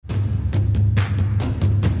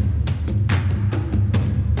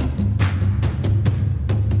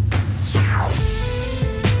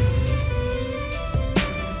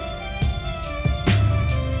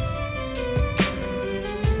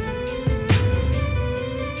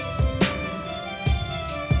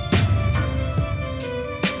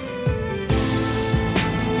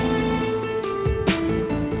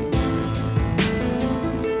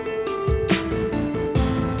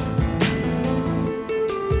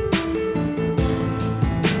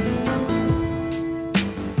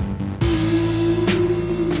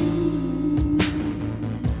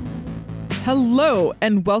Hello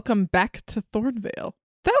and welcome back to Thornvale.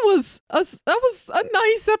 That was a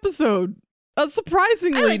nice episode. A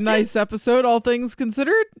surprisingly nice episode, all things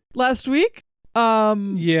considered, last week.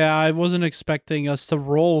 Yeah, I wasn't expecting us to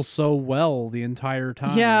roll so well the entire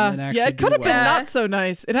time. Yeah, it could have been not so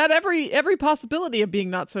nice. It had every possibility of being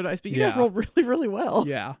not so nice, but you guys rolled really, really well.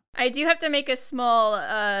 Yeah. I do have to make a small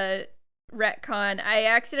retcon. I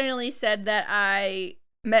accidentally said that I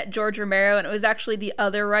met George Romero, and it was actually the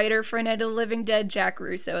other writer for Night of the Living Dead, Jack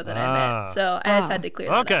Russo, that I met. So I just had to clear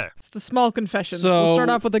that up. It's a small confession. So, we'll start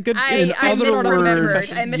off with a good. In other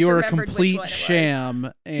words, you're a misremembered complete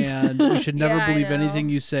sham, and we should never believe anything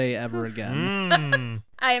you say ever again.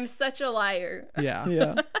 I am such a liar.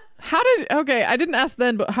 Yeah. I didn't ask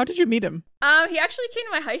then, but how did you meet him? He actually came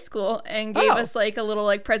to my high school and gave us like a little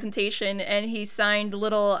like presentation, and he signed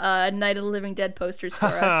little Night of the Living Dead posters for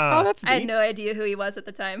us. Oh, that's neat. I had no idea who he was at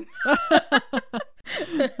the time.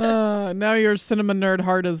 Now your cinema nerd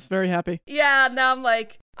heart is very happy. Yeah, now I'm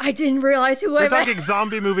like, I didn't realize who I met. You're talking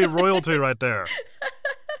zombie movie royalty right there.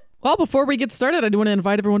 Well, before we get started, I do want to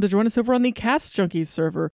invite everyone to join us over on the Cast Junkies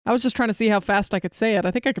server. I was just trying to see how fast I could say it.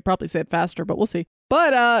 I think I could probably say it faster, but we'll see.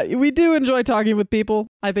 But we do enjoy talking with people.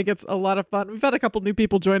 I think it's a lot of fun. We've had a couple new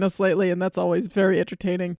people join us lately, and that's always very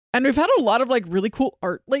entertaining. And we've had a lot of like really cool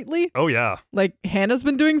art lately. Oh, yeah. Like Hannah's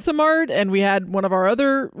been doing some art, and we've had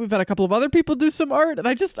a couple of other people do some art, and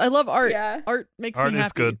I love art. Yeah. Art makes me happy. Art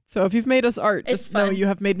is good. So if you've made us art, just know you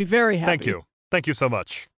have made me very happy. Thank you. Thank you so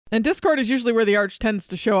much. And Discord is usually where the art tends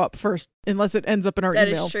to show up first, unless it ends up in our email.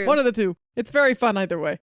 That is true. One of the two. It's very fun either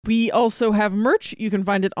way. We also have merch. You can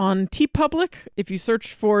find it on TeePublic if you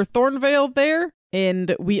search for Thornvale there.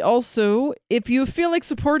 And we also, if you feel like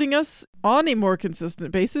supporting us on a more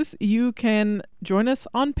consistent basis, you can join us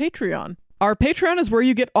on Patreon. Our Patreon is where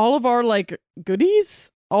you get all of our like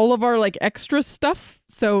goodies, all of our like extra stuff.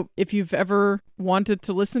 So if you've ever wanted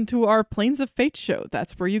to listen to our Planes of Fate show,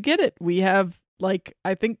 that's where you get it. We have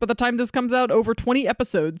I think by the time this comes out, over 20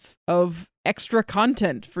 episodes of extra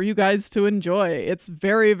content for you guys to enjoy. It's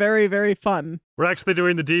very, very, very fun. We're actually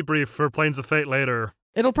doing the debrief for Planes of Fate later.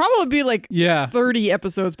 It'll probably be 30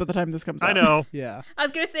 episodes by the time this comes out. I know. Yeah. I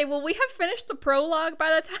was going to say, will we have finished the prologue by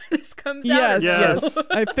the time this comes out? Yes.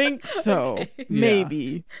 I think so. Okay.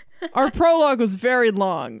 Maybe. Our prologue was very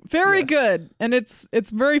long. Very good. And it's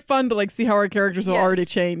very fun to see how our characters have already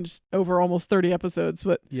changed over almost 30 episodes.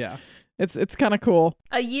 But yeah. It's kind of cool.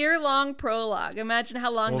 A year-long prologue. Imagine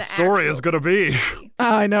how long the story is going to be.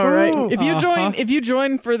 I know, right? If you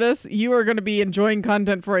join for this, you are going to be enjoying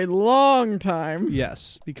content for a long time.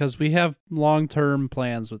 Yes, because we have long-term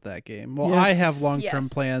plans with that game. Well, I have long-term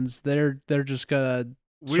plans. They're just gonna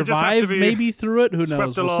survive maybe through it. Who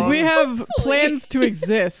knows? We'll see. We have plans to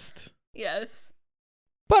exist. Yes.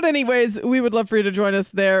 But anyways, we would love for you to join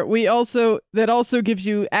us there. That also gives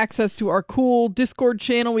you access to our cool Discord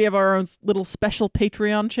channel. We have our own little special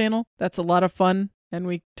Patreon channel. That's a lot of fun. And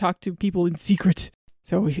we talk to people in secret.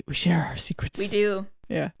 So we share our secrets. We do.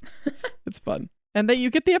 Yeah. It's fun. And that you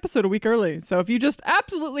get the episode a week early. So if you just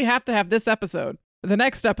absolutely have to have this episode, the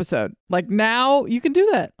next episode, now, you can do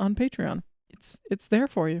that on Patreon. It's there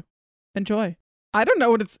for you. Enjoy. I don't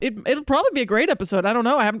know what it'll probably be a great episode. I don't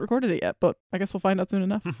know. I haven't recorded it yet, but I guess we'll find out soon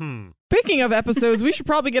enough. Speaking of episodes, we should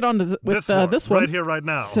probably get on to this one. Right here, right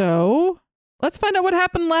now. So, let's find out what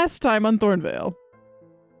happened last time on Thornvale.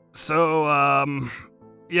 So,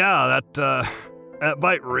 that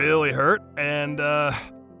bite really hurt, and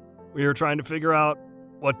we were trying to figure out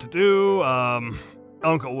what to do.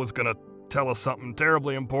 Uncle was gonna tell us something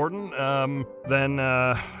terribly important. Then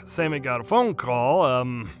Sammy got a phone call.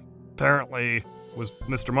 Apparently was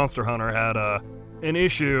Mr. Monster Hunter had an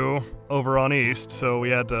issue over on East, so we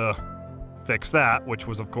had to fix that, which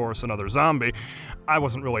was, of course, another zombie. I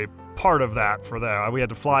wasn't really part of that for that. We had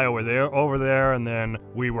to fly over there, and then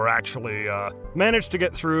we were actually managed to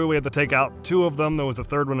get through. We had to take out 2 of them. There was a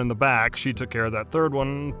third one in the back. She took care of that third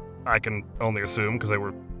one. I can only assume, because they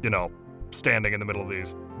were, standing in the middle of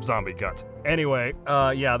these zombie guts. Anyway,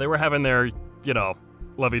 they were having their,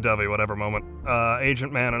 lovey-dovey, whatever moment.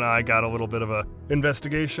 Agent Man and I got a little bit of a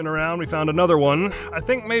investigation around. We found another one. I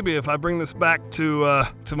think maybe if I bring this back to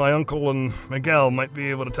my uncle and Miguel, might be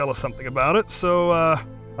able to tell us something about it. So,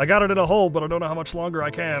 I got it in a hole, but I don't know how much longer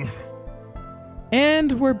I can.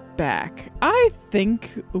 And we're back. I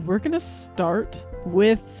think we're gonna start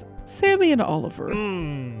with Sammy and Oliver.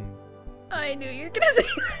 I knew you were gonna say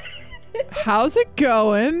that. How's it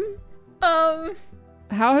going?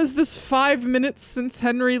 How has this 5 minutes since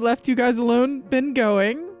Henry left you guys alone been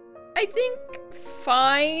going? I think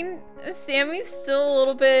fine. Sammy's still a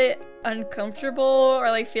little bit uncomfortable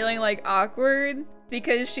or feeling awkward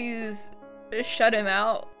because she's shut him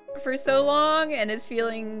out for so long and is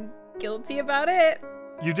feeling guilty about it.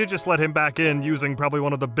 You did just let him back in using probably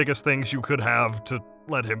one of the biggest things you could have to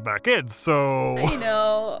let him back in, so... I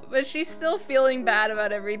know, but she's still feeling bad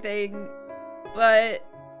about everything, but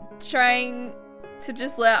trying to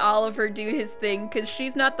just let Oliver do his thing, because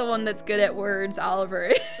she's not the one that's good at words,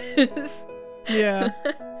 Oliver is. Yeah.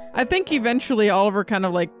 I think eventually Oliver kind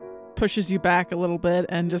of like pushes you back a little bit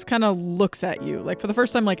and just kind of looks at you. Like for the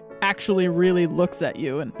first time, like actually really looks at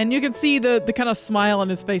you. And you can see the kind of smile on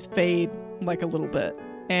his face fade like a little bit.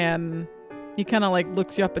 And he kind of like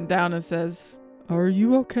looks you up and down and says, "Are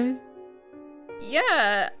you okay?"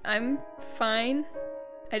 Yeah, I'm fine.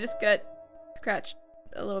 I just got scratched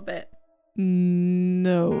a little bit.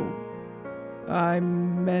 No. I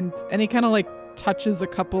meant... And he kind of like touches a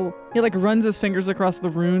couple... He like runs his fingers across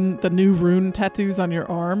the new rune tattoos on your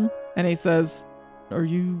arm. And he says, "Are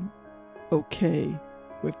you okay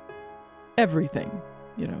with everything?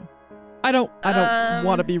 You know, I don't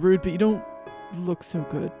want to be rude, but you don't look so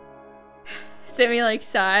good." Sammy like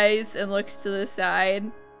sighs and looks to the side.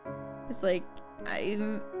 It's like, I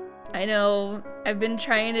know I've been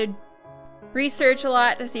trying to research a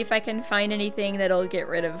lot to see if I can find anything that'll get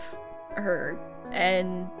rid of her,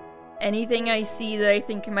 and anything I see that I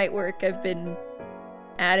think might work, I've been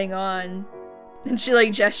adding on. And she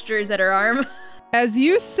like gestures at her arm. As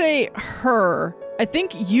you say her, I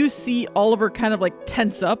think you see Oliver kind of like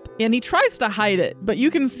tense up, and he tries to hide it, but you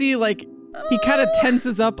can see like he kind of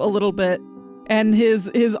tenses up a little bit, and his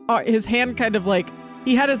hand kind of like,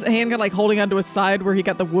 he had his hand kind of like holding onto his side where he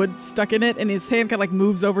got the wood stuck in it, and his hand kind of like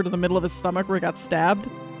moves over to the middle of his stomach where he got stabbed.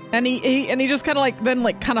 And he just kind of like then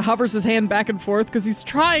like kind of hovers his hand back and forth because he's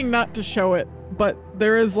trying not to show it, but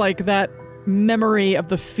there is like that memory of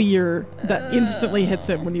the fear that instantly hits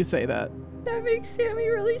him when you say that. That makes Sammy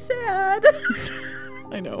really sad.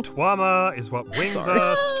 I know. Trauma is what brings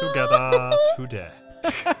us together today.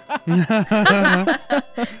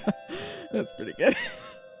 That's pretty good.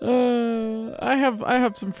 I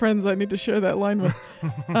have some friends I need to share that line with.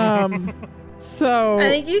 So I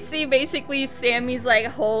think you see basically Sammy's like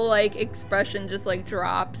whole like expression just like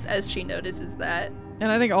drops as she notices that.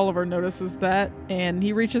 And I think Oliver notices that, and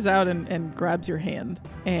he reaches out and grabs your hand,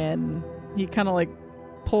 and he kind of like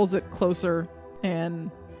pulls it closer and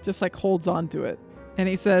just like holds on to it. And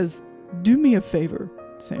he says, "Do me a favor,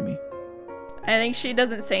 Sammy." I think she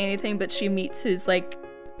doesn't say anything, but she makes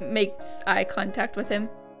eye contact with him.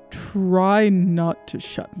 Try not to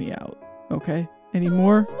shut me out, okay?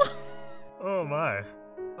 Anymore? Oh my.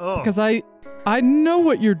 Oh. Because I know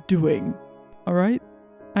what you're doing, all right?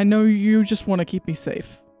 I know you just want to keep me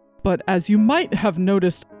safe. But as you might have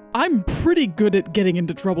noticed, I'm pretty good at getting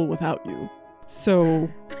into trouble without you. So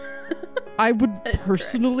I would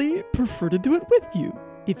personally prefer to do it with you,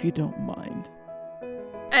 if you don't mind.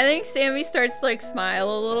 I think Sammy starts to like smile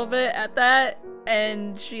a little bit at that,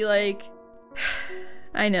 and she like,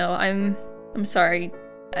 I know, I'm sorry.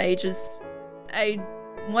 I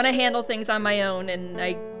want to handle things on my own, and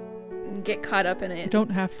I get caught up in it. You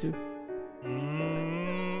don't have to.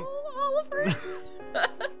 Oliver.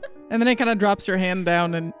 And then he kind of drops your hand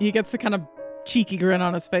down, and he gets a kind of cheeky grin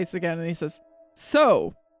on his face again, and he says,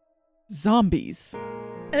 "So, zombies."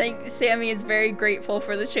 I think Sammy is very grateful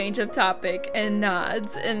for the change of topic and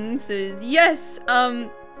nods and says, "Yes,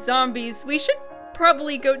 zombies. We should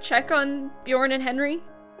probably go check on Bjorn and Henry."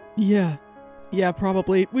 Yeah,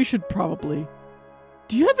 probably. We should probably.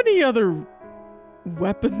 Do you have any other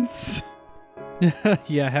weapons?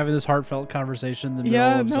 Yeah, having this heartfelt conversation in the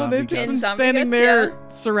middle of zombie they've just been standing there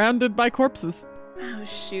surrounded by corpses. Oh,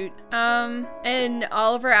 shoot. And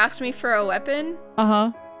Oliver asked me for a weapon.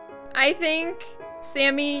 Uh-huh. I think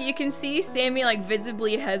Sammy, you can see Sammy like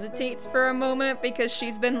visibly hesitates for a moment because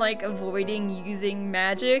she's been like avoiding using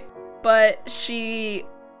magic, but she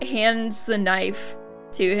hands the knife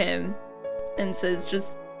to him and says,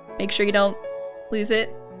 "Just make sure you don't lose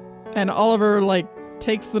it." And Oliver like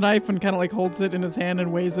takes the knife and kind of like holds it in his hand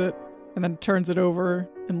and weighs it, and then turns it over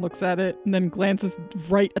and looks at it, and then glances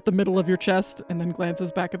right at the middle of your chest, and then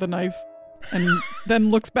glances back at the knife, and then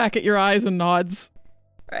looks back at your eyes and nods.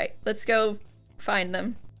 Right, let's go find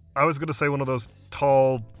them. I was gonna say one of those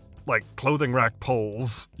tall, like, clothing rack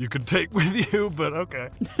poles you could take with you, but okay.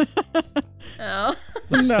 Oh.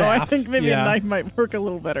 No, I think maybe a knife might work a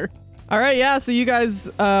little better. All right, yeah, so you guys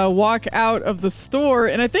walk out of the store,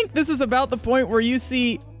 and I think this is about the point where you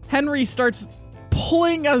see Henry starts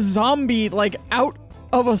pulling a zombie, like, out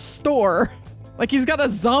of a store. Like, he's got a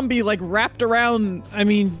zombie, like, wrapped around. I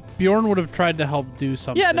mean, Bjorn would have tried to help do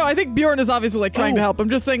something. Yeah, no, I think Bjorn is obviously, like, trying to help. I'm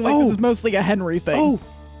just saying, like, this is mostly a Henry thing.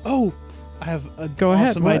 I have a Go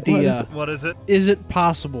ahead. awesome idea. What is it? Is it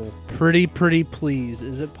possible, pretty please,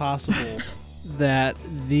 is it possible that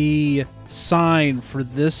the sign for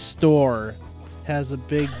this store has a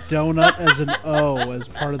big donut as an O as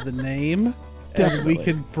part of the name? Definitely. And we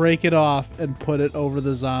can break it off and put it over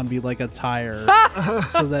the zombie like a tire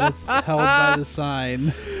so that it's held by the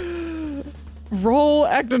sign. Roll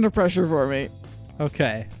act under pressure for me.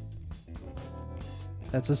 Okay.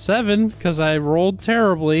 That's a 7 because I rolled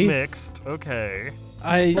terribly. Mixed. Okay.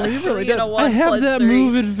 I 3 and a 1 I have plus that 3.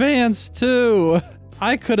 move advanced too.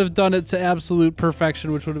 I could have done it to absolute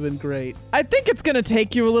perfection, which would have been great. I think it's going to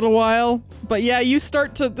take you a little while. But yeah, you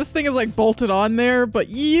start to... This thing is like bolted on there, but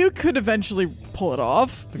you could eventually pull it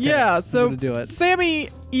off. Okay, yeah, I'm so gonna do it. Sammy,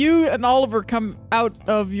 you and Oliver come out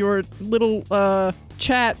of your little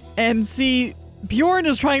chat and see Bjorn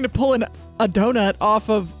is trying to pull a donut off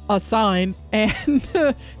of a sign, and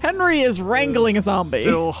Henry is wrangling a zombie.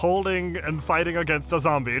 Still holding and fighting against a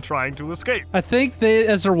zombie trying to escape. I think they,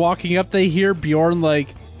 as they're walking up, they hear Bjorn like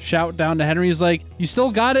shout down to Henry. He's like, "You still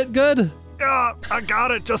got it? Good." Yeah, I got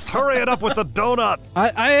it. Just hurry it up with the donut.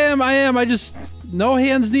 I am. I just no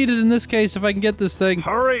hands needed in this case. If I can get this thing.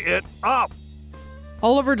 Hurry it up.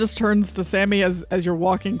 Oliver just turns to Sammy as you're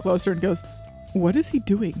walking closer and goes, "What is he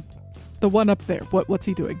doing? The one up there. What's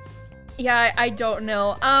he doing?" Yeah, I don't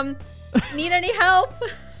know. Need any help?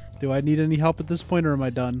 Do I need any help at this point, or am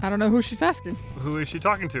I done? I don't know who she's asking. Who is she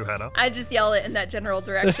talking to, Hannah? I just yell it in that general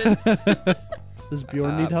direction. Does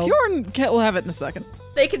Bjorn need help? Bjorn will have it in a second.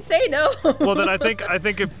 They can say no. Well, then I think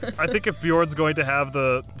if Bjorn's going to have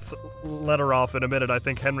the letter off in a minute, I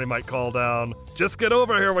think Henry might call down. Just get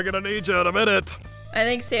over here. We're gonna need you in a minute. I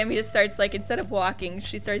think Sammy just starts, like, instead of walking,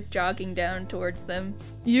 she starts jogging down towards them.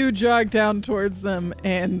 You jog down towards them,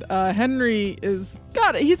 and Henry he's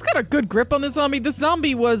got a good grip on the zombie. This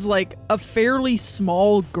zombie was like a fairly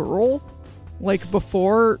small girl, like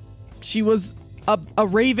before she was a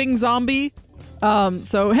raving zombie.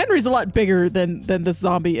 So Henry's a lot bigger than this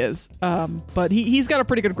zombie is. But he's got a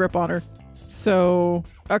pretty good grip on her. So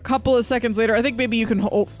a couple of seconds later, I think maybe you can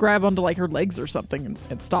grab onto like her legs or something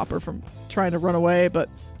and stop her from trying to run away. But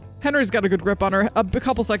Henry's got a good grip on her. A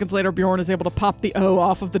couple seconds later, Bjorn is able to pop the O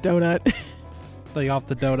off of the donut. Like off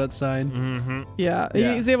the donut sign. Mm-hmm. Yeah,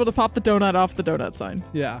 he's able to pop the donut off the donut sign.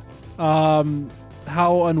 Yeah.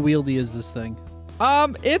 How unwieldy is this thing?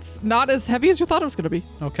 It's not as heavy as you thought it was gonna be.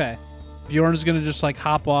 Okay. Bjorn's gonna just like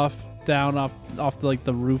hop down off the, like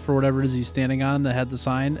the roof or whatever it is he's standing on that had the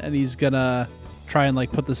sign, and he's gonna try and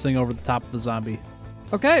like put this thing over the top of the zombie.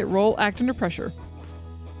 Okay, roll act under pressure.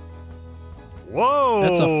 Whoa!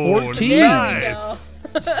 That's a 14. Nice.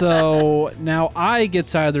 So now I get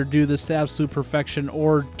to either do this to absolute perfection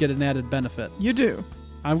or get an added benefit. You do.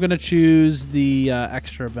 I'm gonna choose the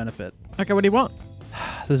extra benefit. Okay, what do you want?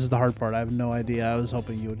 This is the hard part. I have no idea. I was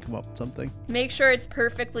hoping you would come up with something. Make sure it's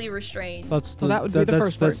perfectly restrained. That would be the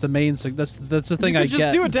first part. That's the main thing. That's the thing I get.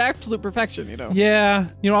 Just do it to absolute perfection, you know. Yeah,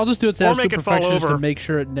 I'll just do it to Or absolute make it fall perfection just to over. make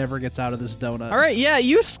sure it never gets out of this donut. All right, yeah,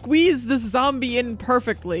 you squeeze this zombie in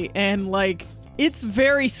perfectly, and like it's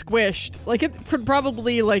very squished. Like it could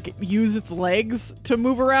probably like use its legs to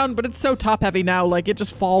move around, but it's so top heavy now, like it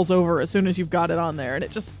just falls over as soon as you've got it on there, and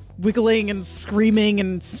it just wiggling and screaming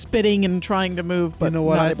and spitting and trying to move. But you know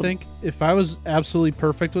what not I able think? If I was absolutely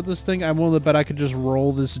perfect with this thing, I'm willing to bet I could just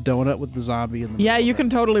roll this donut with the zombie in the Yeah, middle you of can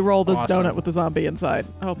it. totally roll the Awesome. donut with the zombie inside.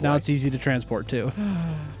 Oh boy. Now it's easy to transport too.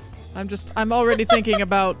 I'm already thinking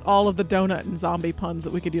about all of the donut and zombie puns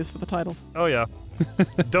that we could use for the title. Oh yeah.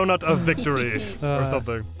 Donut of victory or Uh,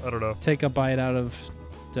 something. I don't know. Take a bite out of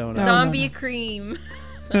donut. No. Zombie cream.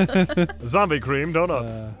 Zombie cream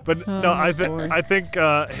donut. But no, boy. I think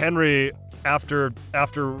Henry, after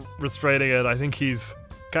restraining it, I think he's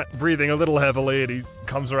breathing a little heavily, and he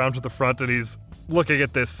comes around to the front and he's looking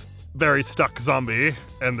at this very stuck zombie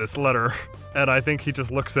and this letter, and I think he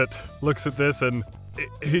just looks at this, and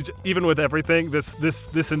he even with everything,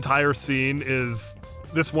 this entire scene is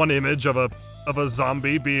this one image of a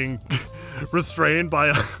zombie being restrained by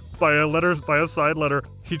a side letter.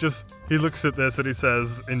 He looks at this and he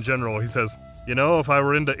says, in general, you know, if I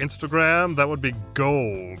were into Instagram, that would be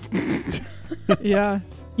gold. Yeah.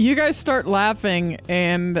 You guys start laughing,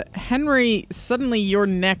 and Henry, suddenly your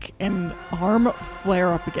neck and arm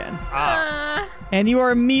flare up again. And you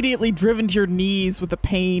are immediately driven to your knees with the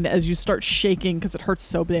pain as you start shaking because it hurts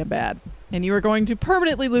so damn bad. And you are going to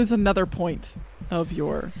permanently lose another point of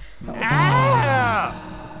your health.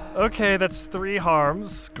 Okay, that's 3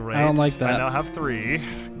 harms. Great. I don't like that. I now have 3.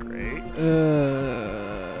 Great.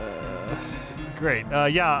 Great.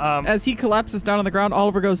 As he collapses down on the ground,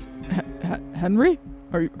 Oliver goes, Henry?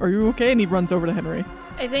 Are you okay? And he runs over to Henry.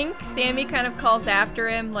 I think Sammy kind of calls after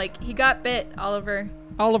him, like, he got bit, Oliver.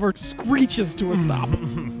 Oliver screeches to a stop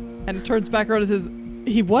and turns back around and says,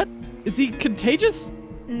 he what? Is he contagious?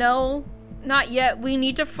 No, not yet. We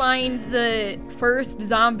need to find the first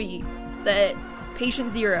zombie, the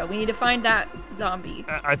Patient Zero. We need to find that zombie.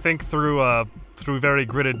 I think through very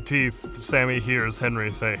gritted teeth, Sammy hears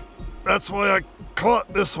Henry say, "That's why I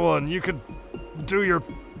caught this one. You could do your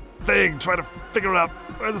thing, try to figure out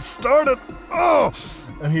where this started. Oh!"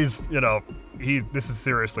 And he's, this is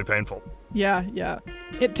seriously painful. Yeah.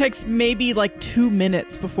 It takes maybe like 2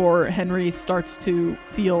 minutes before Henry starts to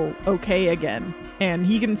feel okay again. And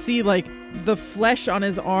he can see like the flesh on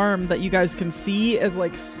his arm that you guys can see is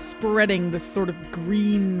like spreading this sort of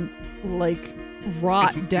green like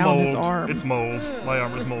rot down his arm. It's mold. My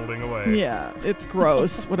arm is molding away. Yeah, it's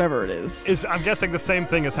gross, whatever it is. I'm guessing the same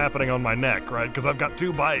thing is happening on my neck, right? Because I've got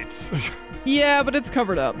 2 bites. Yeah, but it's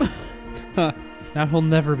covered up. Now he'll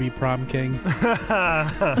never be prom king.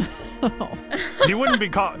 He wouldn't be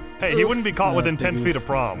caught. Hey, he wouldn't be caught within 10 feet of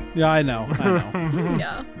prom. Yeah, I know.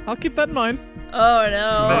 Yeah. I'll keep that in mind. Oh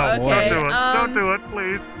no. No, Okay. don't do it. Don't do it,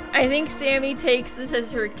 please. I think Sammy takes this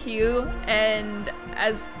as her cue, and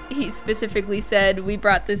as he specifically said, we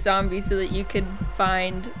brought the zombie so that you could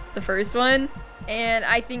find the first one. And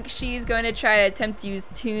I think she's going to try to attempt to use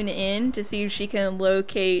Tune In to see if she can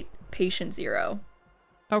locate Patient Zero.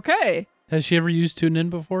 Okay. Has she ever used Tune In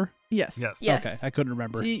before? Yes. Yes. Okay, I couldn't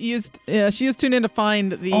remember. She used Tune In to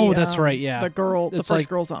find the that's right, yeah. the girl, the It's first like-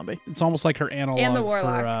 girl zombie. It's almost like her analog And the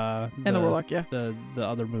Warlock. for And the Warlock, yeah. the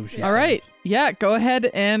other move she All right. Yeah, go ahead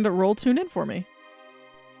and roll Tune In for me.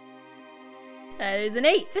 That is an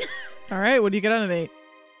 8. All right, what do you get on an 8?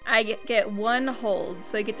 I get 1 hold,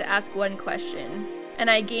 so I get to ask 1 question. And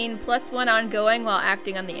I gain +1 ongoing while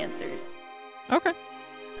acting on the answers. Okay.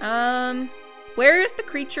 Where is the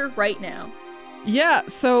creature right now? Yeah,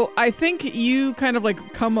 so I think you kind of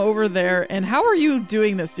like come over there, and how are you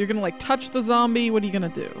doing this? You're gonna like touch the zombie? What are you gonna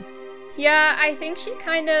do? Yeah, I think she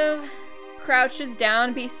kind of crouches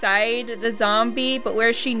down beside the zombie, but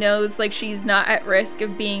where she knows like she's not at risk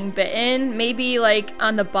of being bitten, maybe like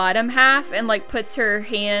on the bottom half, and like puts her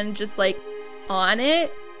hand just like on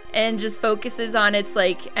it and just focuses on its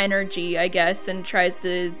like energy, I guess, and tries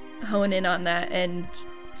to hone in on that and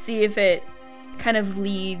see if it kind of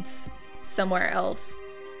leads somewhere else.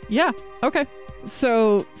 Yeah, okay.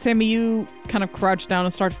 So, Sammy, you kind of crouch down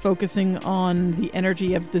and start focusing on the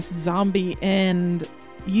energy of this zombie, and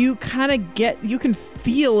you kind of you can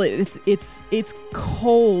feel it. It's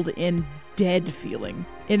cold and dead feeling.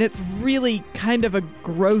 And it's really kind of a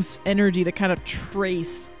gross energy to kind of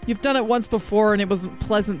trace. You've done it once before and it wasn't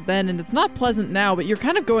pleasant then, and it's not pleasant now, but you're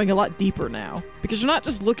kind of going a lot deeper now. Because you're not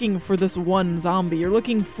just looking for this one zombie, you're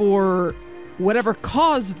looking for whatever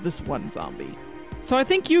caused this one zombie. So I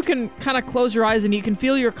think you can kind of close your eyes and you can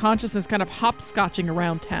feel your consciousness kind of hopscotching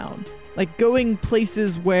around town. Like going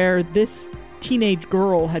places where this teenage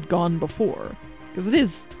girl had gone before.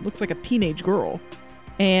 Because looks like a teenage girl.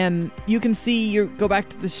 And you can see you go back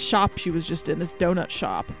to this shop she was just in, this donut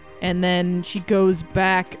shop. And then she goes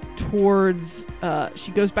back towards the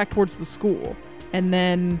school. And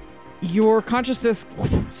then your consciousness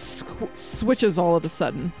switches all of a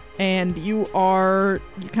sudden. And you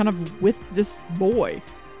kind of with this boy,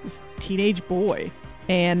 this teenage boy.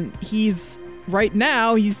 And he's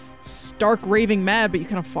stark raving mad, but you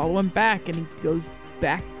kind of follow him back and he goes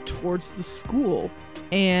back towards the school.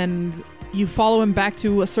 And you follow him back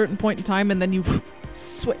to a certain point in time and then you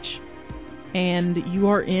switch. And you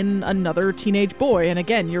are in another teenage boy. And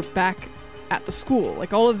again, you're back at the school.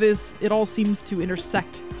 Like all of this, it all seems to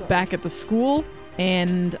intersect back at the school.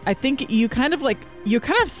 And I think you kind of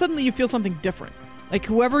suddenly you feel something different. Like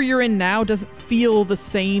whoever you're in now doesn't feel the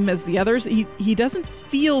same as the others. He doesn't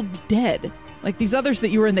feel dead. Like these others that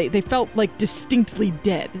you were in, they felt like distinctly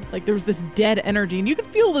dead. Like there was this dead energy, and you could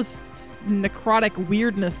feel this necrotic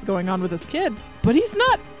weirdness going on with this kid. But he's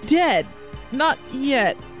not dead. Not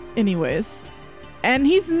yet, anyways. And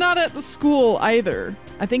he's not at the school either.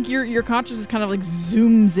 I think your consciousness kind of like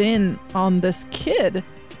zooms in on this kid.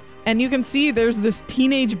 And you can see there's this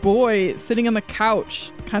teenage boy sitting on the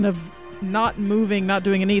couch, kind of not moving, not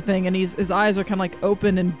doing anything, and his eyes are kind of like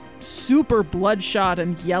open and super bloodshot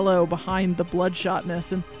and yellow behind the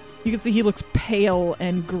bloodshotness. And you can see he looks pale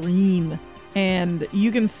and green. And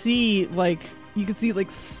you can see like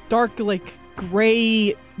stark like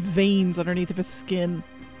gray veins underneath of his skin.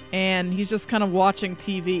 And he's just kind of watching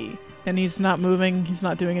TV. And he's not moving, he's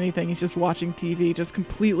not doing anything, he's just watching TV, just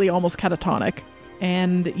completely almost catatonic.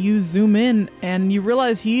 And you zoom in and you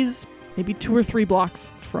realize he's maybe 2 or 3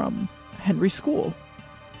 blocks from Henry's school.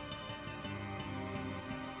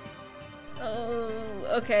 Oh,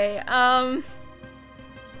 okay.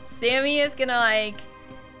 Sammy is gonna, like,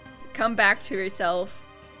 come back to herself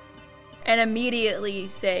and immediately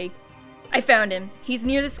say, I found him. He's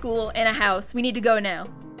near the school in a house. We need to go now.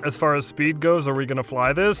 As far as speed goes, are we gonna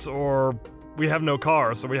fly this, or we have no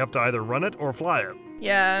car, so we have to either run it or fly it?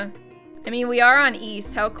 Yeah. I mean, we are on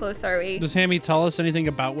East. How close are we? Does Hammy tell us anything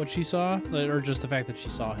about what she saw, or just the fact that she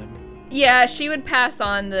saw him? Yeah, she would pass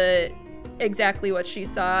on the exactly what she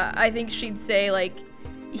saw. I think she'd say, like,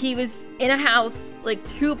 he was in a house, like,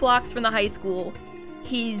 2 blocks from the high school.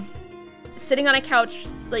 He's sitting on a couch,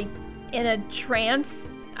 like, in a trance.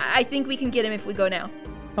 I think we can get him if we go now.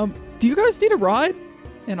 Do you guys need a ride?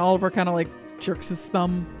 And Oliver kind of, like, jerks his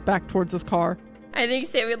thumb back towards his car. I think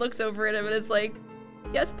Sammy looks over at him and is like,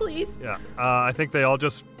 yes, please. Yeah. I think they all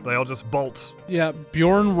just bolt. Yeah,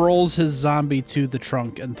 Bjorn rolls his zombie to the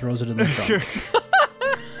trunk and throws it in the trunk.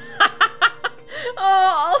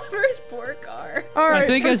 Oh, Oliver's poor car. All right, I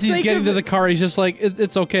think as he's getting to the car, he's just like,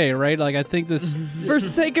 it's okay, right? Like, I think this... For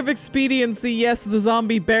sake of expediency, yes, the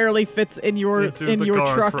zombie barely fits in your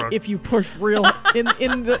truck if you push real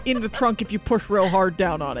in the trunk if you push real hard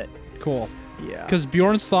down on it. Cool. Yeah. Because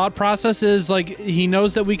Bjorn's thought process is, like, he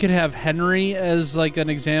knows that we could have Henry as, like, an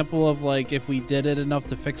example of, like, if we did it enough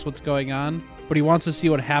to fix what's going on. But he wants to see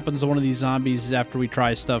what happens to one of these zombies after we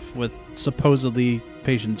try stuff with supposedly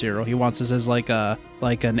Patient Zero. He wants us as, like,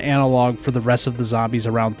 an analog for the rest of the zombies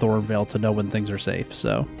around Thornvale to know when things are safe,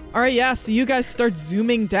 so... All right, yeah, so you guys start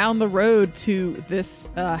zooming down the road to this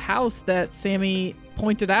house that Sammy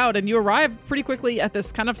pointed out, and you arrive pretty quickly at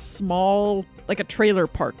this kind of small, like a trailer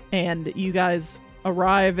park. And you guys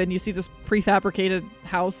arrive and you see this prefabricated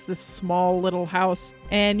house, this small little house,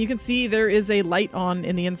 and you can see there is a light on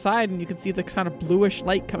in the inside, and you can see the kind of bluish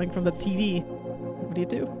light coming from the TV. What do you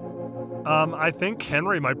do? I think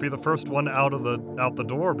Henry might be the first one out the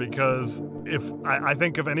door, because if I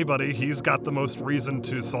think of anybody, he's got the most reason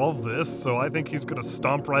to solve this, so I think he's gonna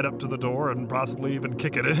stomp right up to the door and possibly even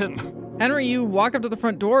kick it in. Henry, you walk up to the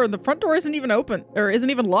front door, and the front door isn't even open, or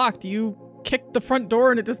isn't even locked. You kick the front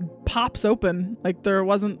door and it just pops open. Like it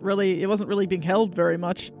wasn't really being held very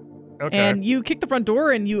much. Okay. And you kick the front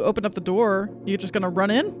door and you open up the door. You're just gonna run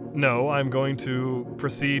in? No, I'm going to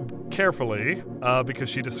proceed carefully, because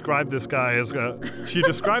she described this guy as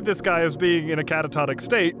being in a catatonic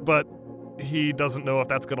state, but he doesn't know if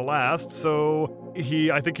that's gonna last. So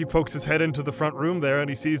I think he pokes his head into the front room there and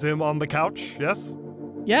he sees him on the couch. Yes.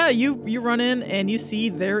 Yeah, you run in and you see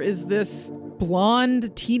there is this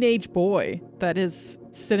blonde teenage boy that is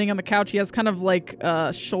sitting on the couch. He has kind of like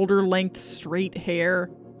shoulder-length straight hair.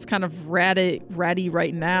 It's kind of ratty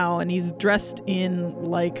right now, and he's dressed in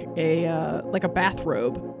like a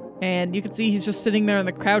bathrobe. And you can see he's just sitting there on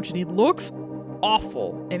the couch, and he looks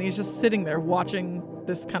awful. And he's just sitting there watching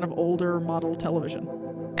this kind of older model television.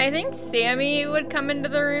 I think Sammy would come into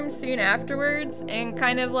the room soon afterwards and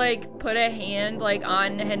kind of like put a hand like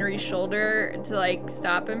on Henry's shoulder to like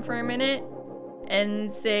stop him for a minute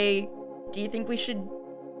and say, do you think we should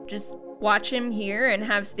just watch him here and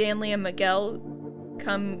have Stanley and Miguel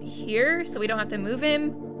come here so we don't have to move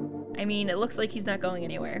him? I mean, it looks like he's not going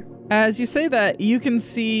anywhere. As you say that, you can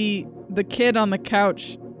see the kid on the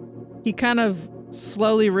couch. He kind of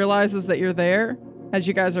slowly realizes that you're there as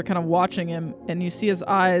you guys are kind of watching him, and you see his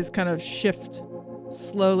eyes kind of shift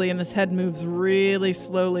slowly, and his head moves really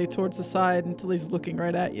slowly towards the side until he's looking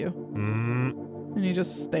right at you. And he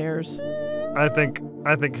just stares. I think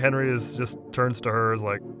Henry just turns to her as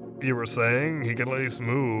like, you were saying he can at least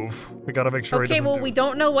move. We gotta make sure he doesn't. Okay, well, we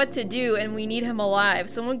don't know what to do, and we need him alive.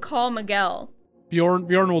 Someone call Miguel. Bjorn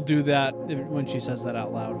will do that when she says that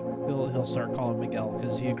out loud. He'll start calling Miguel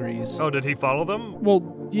because he agrees. Oh, did he follow them?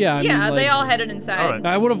 Well, yeah. I mean, they all headed inside. All right.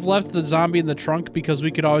 I would have left the zombie in the trunk because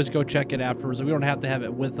we could always go check it afterwards. We don't have to have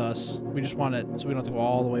it with us. We just want it so we don't have to go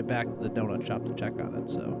all the way back to the donut shop to check on it.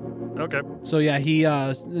 So. Okay. So yeah, he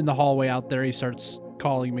in the hallway out there, he starts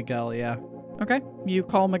calling Miguel. Yeah. Okay. You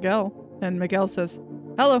call Miguel, and Miguel says,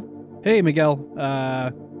 "Hello. Hey, Miguel.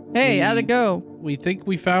 Hey, how'd it go? We think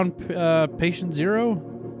we found Patient Zero.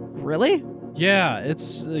 Really? Yeah,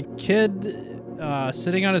 it's a kid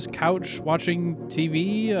sitting on his couch watching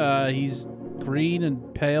TV. He's green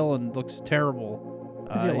and pale and looks terrible.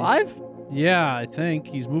 Is he alive? Yeah, I think.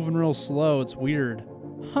 He's moving real slow. It's weird.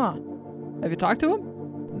 Huh. Have you talked to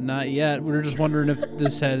him? Not yet. We were just wondering if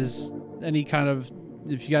this has any kind of...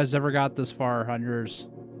 If you guys ever got this far on yours.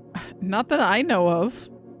 Not that I know of.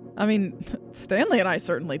 I mean, Stanley and I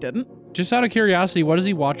certainly didn't. Just out of curiosity, what is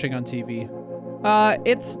he watching on TV?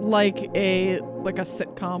 It's like a like a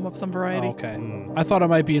sitcom of some variety. Oh, okay. Hmm. I thought it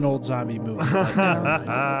might be an old zombie movie. It's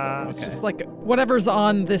Okay. just like whatever's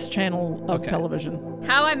on this channel of Okay. television.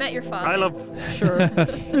 How I Met Your Father. I love. Sure.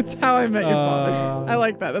 It's How I Met Your Father. I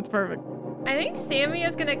like that. That's perfect. I think Sammy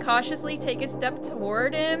is gonna cautiously take a step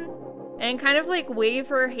toward him and kind of like wave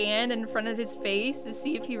her hand in front of his face to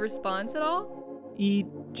see if he responds at all. He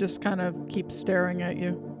just kind of keeps staring at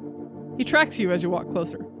you. He tracks you as you walk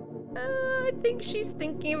closer. I think she's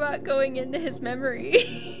thinking about going into his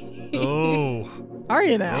memory. Oh. Are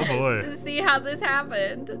you Oh now? boy. To see how this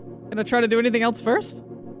happened. Gonna try to do anything else first?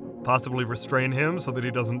 Possibly restrain him so that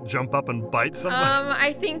he doesn't jump up and bite someone.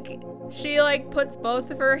 I think she like puts both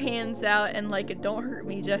of her hands out and like a don't hurt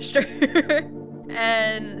me gesture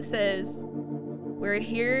and says, "We're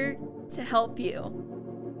here to help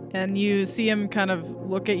you." And you see him kind of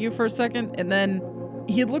look at you for a second, and then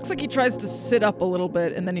he looks like he tries to sit up a little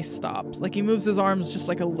bit, and then he stops. Like he moves his arms just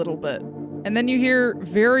like a little bit. And then you hear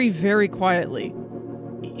very, very quietly,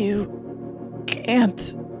 "You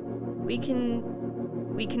can't." We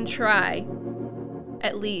can try.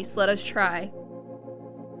 At least let us try.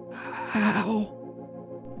 How?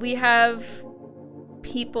 We have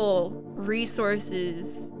people,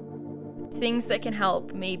 resources, things that can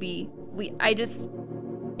help, maybe.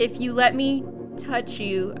 If you let me touch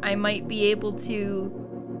you, I might be able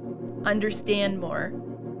to understand more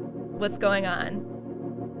what's going on.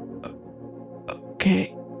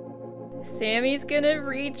 Okay. Sammy's gonna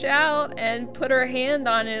reach out and put her hand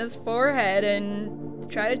on his forehead and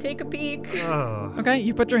try to take a peek. Ah. Okay,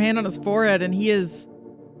 you put your hand on his forehead, and he is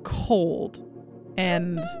cold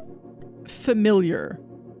and familiar.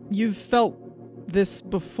 You've felt this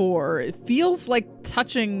before. It feels like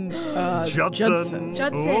touching Judson.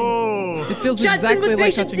 Judson. Oh. It feels Judson exactly was like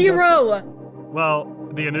patient touching Judson. 0! Well,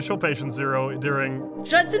 the initial patient 0 during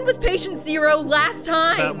Judson was patient 0 last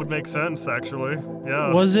time! that would make sense actually.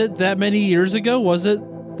 Yeah. Was it that many years ago? Was it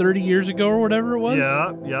 30 years ago or whatever it was?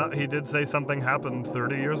 Yeah, he did say something happened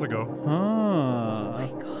 30 years ago. Oh my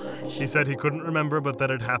Huh. gosh. He said he couldn't remember, but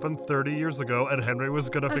that it happened 30 years ago, and Henry was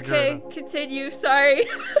gonna figure it Okay, out. continue, sorry.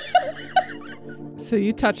 So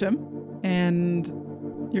you touch him, and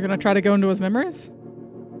you're gonna try to go into his memories?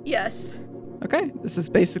 Yes. Okay, this is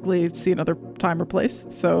basically see another time or place,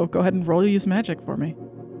 so go ahead and roll use magic for me.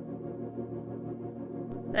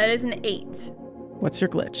 That is an 8. What's your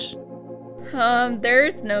glitch?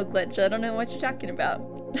 There's no glitch. I don't know what you're talking about.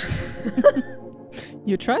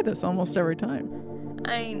 You try this almost every time.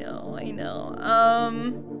 I know.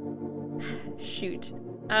 Shoot.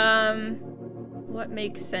 What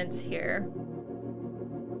makes sense here?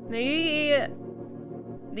 Maybe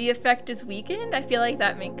the effect is weakened? I feel like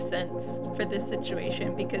that makes sense for this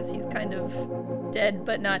situation because he's kind of dead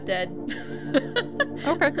but not dead.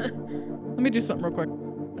 Okay. Let me do something real quick.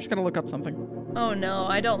 I just gotta look up something. Oh no,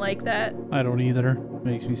 I don't like that. I don't either.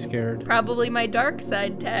 Makes me scared. Probably my dark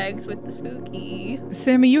side tags with the spooky.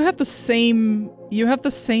 Sammy, you have the same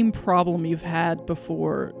problem you've had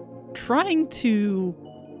before trying to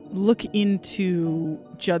look into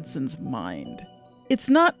Judson's mind. It's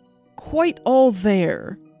not quite all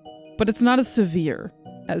there, but it's not as severe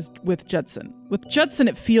as with Judson. With Judson,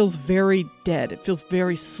 it feels very dead. It feels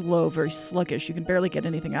very slow, very sluggish. You can barely get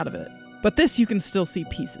anything out of it. But this, you can still see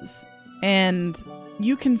pieces. And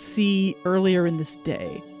you can see earlier in this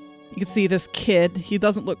day, you can see this kid. He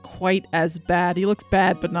doesn't look quite as bad. He looks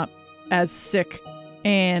bad, but not as sick.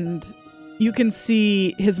 And you can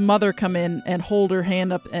see his mother come in and hold her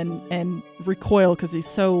hand up and recoil because he's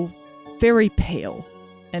so very pale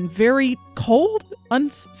and very cold,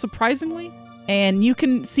 unsurprisingly. And you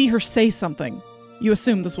can see her say something. You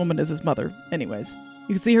assume this woman is his mother, anyways.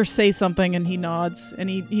 You can see her say something, and he nods, and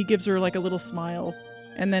he gives her like a little smile.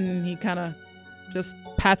 And then he kind of just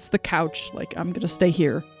pats the couch, like, I'm going to stay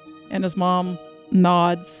here. And his mom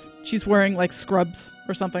nods. She's wearing like scrubs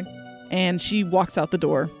or something. And she walks out the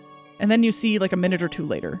door. And then you see like a minute or two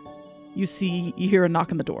later, you hear a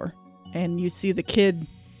knock on the door. And you see the kid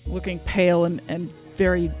looking pale and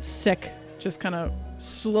very sick, just kind of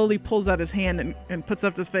slowly pulls out his hand and puts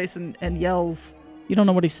up his face and yells. You don't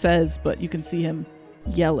know what he says, but you can see him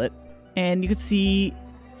yell it. And you can see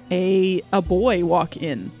a boy walk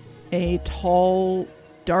in, a tall,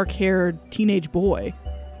 dark-haired teenage boy.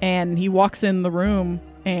 And he walks in the room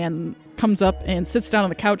and comes up and sits down on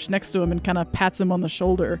the couch next to him and kind of pats him on the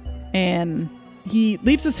shoulder. And he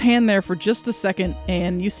leaves his hand there for just a second,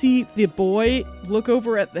 and you see the boy look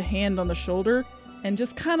over at the hand on the shoulder and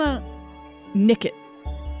just kind of nick it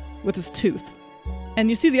with his tooth. And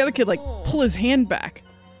you see the other kid like pull his hand back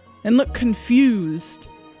and look confused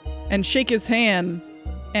and shake his hand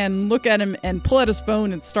and look at him and pull out his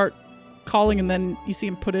phone and start calling, and then you see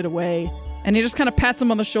him put it away. And he just kind of pats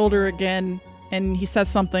him on the shoulder again, and he says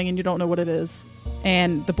something, and you don't know what it is.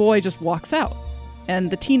 And the boy just walks out. And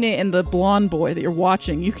the blonde boy that you're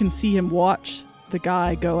watching, you can see him watch the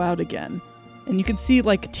guy go out again. And you can see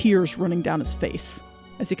like tears running down his face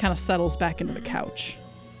as he kind of settles back into the couch.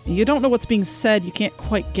 And you don't know what's being said. You can't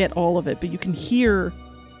quite get all of it, but you can hear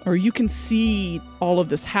or you can see all of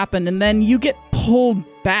this happen. And then you get pulled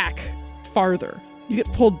back farther. You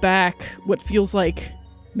get pulled back what feels like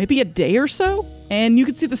maybe a day or so. And you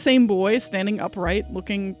can see the same boy standing upright,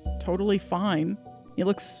 looking totally fine. He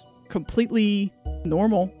looks completely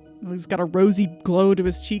normal. He's got a rosy glow to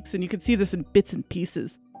his cheeks, and you can see this in bits and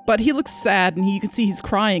pieces. But he looks sad, and you can see he's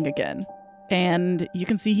crying again. And you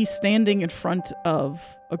can see he's standing in front of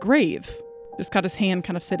a grave. Just got his hand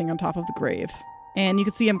kind of sitting on top of the grave. And you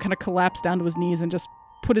can see him kind of collapse down to his knees and just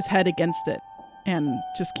put his head against it and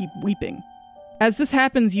just keep weeping. As this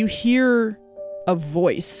happens, you hear a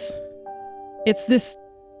voice. It's this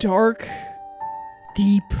dark,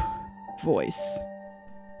 deep voice.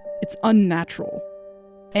 It's unnatural.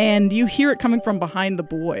 And you hear it coming from behind the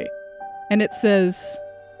boy. And it says,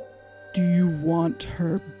 "Do you want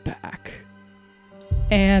her back?"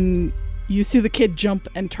 And you see the kid jump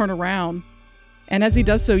and turn around. And as he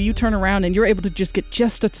does so, you turn around and you're able to just get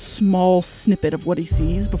just a small snippet of what he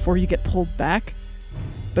sees before you get pulled back.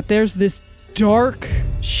 But there's this dark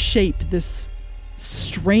shape, this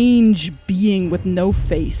strange being with no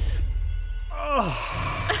face.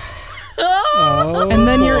 And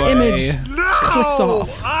then your image clicks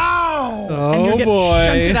off. Ow! And you get boy.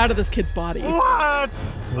 shunted out of this kid's body.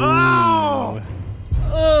 What? Ooh. Oh!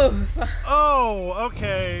 Oof. Oh,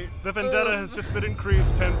 okay. The vendetta has just been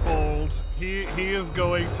increased tenfold. He is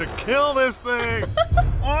going to kill this thing.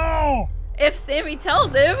 Oh! If Sammy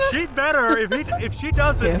tells him. She'd better. If she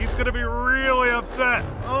doesn't, If. he's gonna be really upset.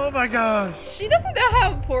 Oh my gosh. She doesn't know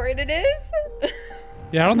how important it is.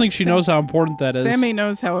 Yeah, I don't think she knows how important that is. Sammy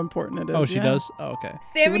knows how important it is. Oh, she yeah. does? Oh, okay.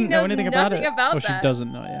 Sammy wouldn't know knows anything nothing about it. about Oh, that. she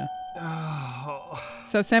doesn't know, yeah. Oh.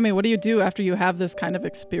 So, Sammy, what do you do after you have this kind of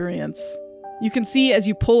experience? You can see as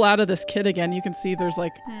you pull out of this kid again, you can see there's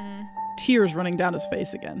like tears running down his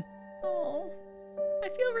face again. Oh, I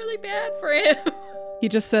feel really bad for him. He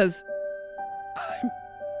just says, "I'm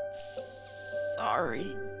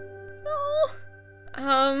sorry."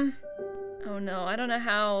 Oh no, I don't know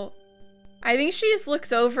how. I think she just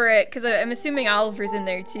looks over it, because I'm assuming Oliver's in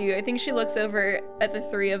there too. I think she looks over at the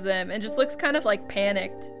three of them and just looks kind of like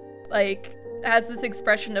panicked. Like, has this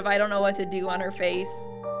expression of I don't know what to do on her face.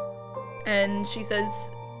 And she says,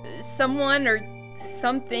 someone or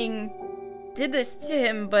something did this to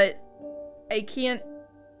him, but I couldn't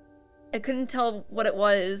tell what it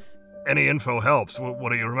was. Any info helps. What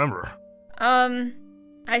do you remember?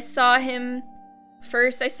 I saw him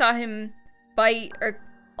bite or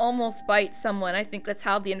almost bite someone. I think that's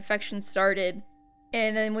how the infection started.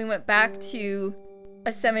 And then we went back to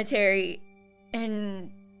a cemetery,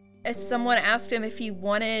 and as someone asked him if he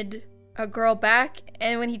wanted a girl back,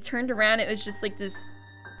 and when he turned around, it was just like this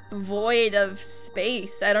void of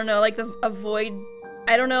space. I don't know, like a void.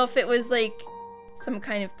 I don't know if it was like some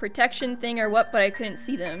kind of protection thing or what, but I couldn't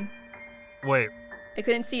see them. Wait. I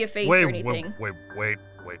couldn't see a face or anything. Wait.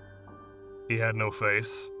 He had no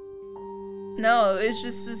face? No, it was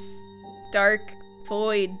just this dark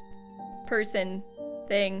void person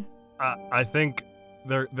thing. I think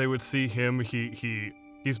they would see him.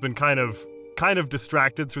 He's been kind of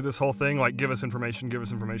distracted through this whole thing, like give us information,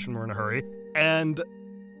 we're in a hurry. And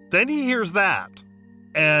then he hears that.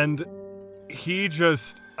 And he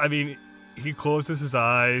closes his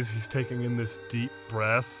eyes, he's taking in this deep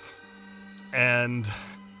breath, and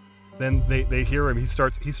then they hear him. He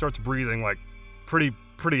starts breathing like pretty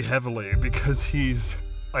heavily, because he's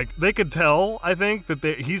like, they could tell, I think, that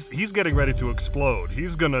he's getting ready to explode.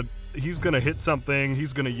 He's gonna hit something,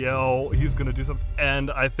 he's gonna yell, he's gonna do something.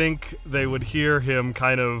 And I think they would hear him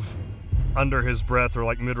kind of under his breath, or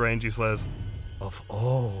like mid-range, he says, "Of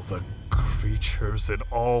all the creatures and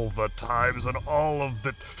all the times and all of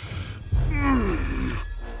the..."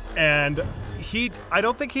 And I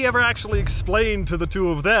don't think he ever actually explained to the two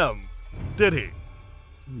of them, did he?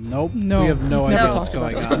 Nope. No. We have no Never idea what's talked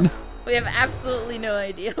going about it. on. We have absolutely no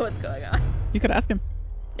idea what's going on. You could ask him.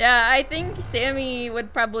 Yeah, I think Sammy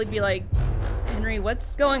would probably be like, "Henry,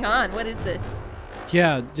 what's going on? What is this?"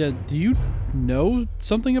 Yeah, do you know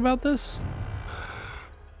something about this?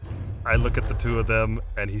 I look at the two of them,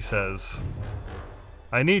 and he says,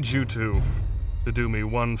 "I need you two to do me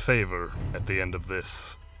one favor at the end of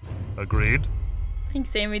this. Agreed?" I think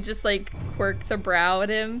Sammy just like quirks a brow at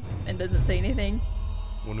him and doesn't say anything.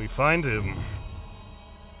 When we find him,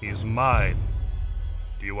 He's mine.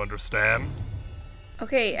 Do you understand?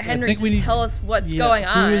 Okay, Henry, think we just need- tell us what's Yeah, going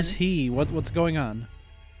on. Who is he? What's going on?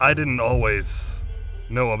 I didn't always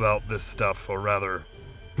know about this stuff, or rather,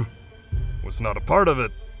 was not a part of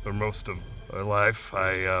it for most of my life.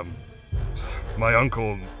 My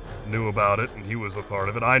uncle knew about it, and he was a part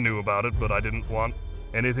of it. I knew about it, but I didn't want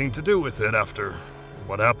anything to do with it after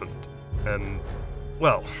what happened. And,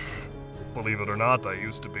 well, believe it or not, I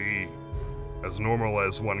used to be as normal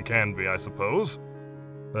as one can be, I suppose.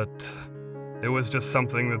 But it was just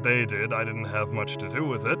something that they did. I didn't have much to do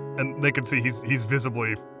with it. And they can see he's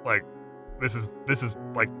visibly, like, this is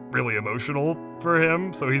like really emotional for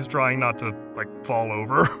him, so he's trying not to like fall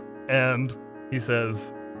over. And he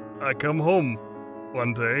says, I come home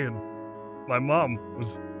one day and my mom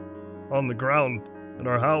was on the ground in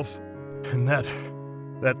our house, and that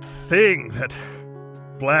thing, that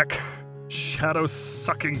black shadow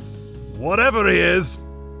sucking whatever he is,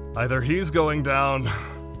 either he's going down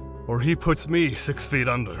or he puts me 6 feet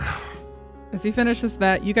under. As he finishes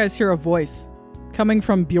that, you guys hear a voice coming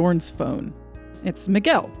from Bjorn's phone. It's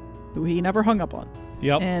Miguel, who he never hung up on.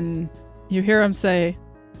 Yep. And you hear him say,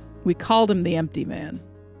 we called him the Empty Man.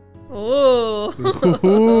 Ooh.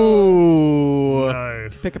 Ooh.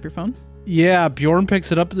 Nice. Pick up your phone. Yeah, Bjorn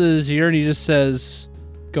picks it up to his ear and he just says,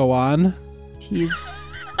 go on. He's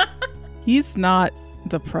not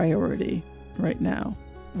the priority right now.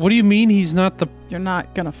 What do you mean he's not the... You're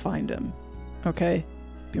not gonna find him. Okay?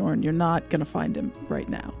 Bjorn, you're not gonna find him right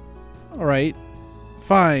now. All right,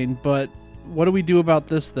 fine, but what do we do about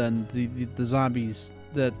this then? The zombies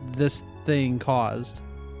that this thing caused?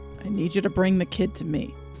 I need you to bring the kid to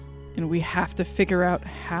me. And we have to figure out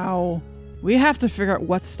we have to figure out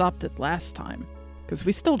what stopped it last time. Because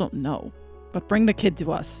we still don't know. But bring the kid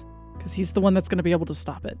to us. Because he's the one that's going to be able to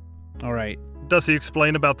stop it. All right. Does he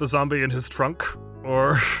explain about the zombie in his trunk?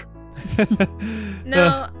 Or...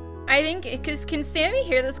 No, I think, because can Sammy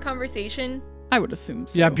hear this conversation? I would assume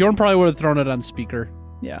so. Yeah, Bjorn probably would have thrown it on speaker.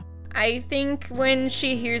 Yeah. I think when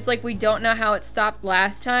she hears, like, we don't know how it stopped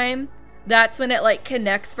last time, that's when it, like,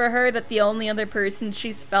 connects for her that the only other person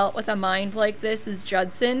she's felt with a mind like this is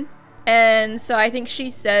Judson. And so I think she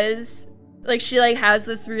says, like, she, like, has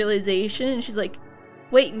this realization, and she's like,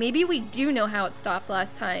 wait, maybe we do know how it stopped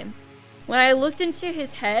last time. When I looked into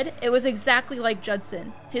his head, it was exactly like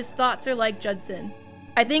Judson. His thoughts are like Judson.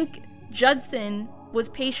 I think Judson was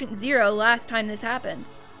patient zero last time this happened.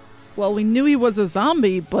 Well, we knew he was a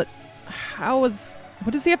zombie, but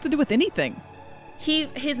what does he have to do with anything?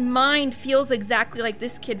 His mind feels exactly like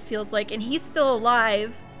this kid feels like, and he's still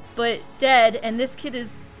alive, but dead, and this kid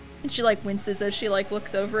is... And she, like, winces as she, like,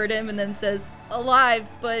 looks over at him and then says, alive,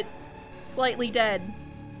 but slightly dead.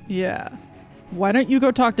 Yeah. Why don't you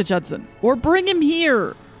go talk to Judson? Or bring him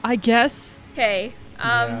here, I guess. Okay,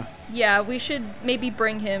 Yeah. yeah, we should maybe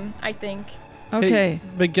bring him, I think. Okay. Hey,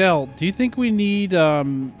 Miguel, do you think we need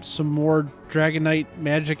some more Dragonite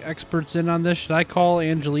magic experts in on this? Should I call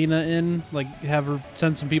Angelina in? Like, have her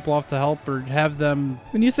send some people off to help, or have them...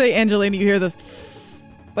 When you say Angelina, you hear this,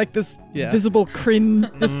 like this Yeah. visible cringe,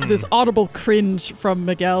 this audible cringe from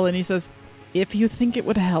Miguel, and he says, if you think it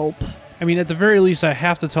would help. I mean, at the very least, I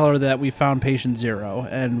have to tell her that we found patient zero,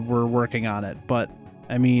 and we're working on it. But,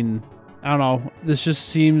 I mean... I don't know. This just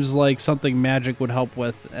seems like something magic would help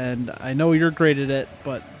with, and I know you're great at it,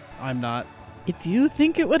 but I'm not. If you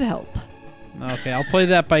think it would help. Okay, I'll play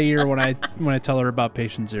that by ear when I tell her about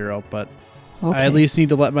patient zero, but Okay. I at least need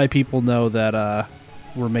to let my people know that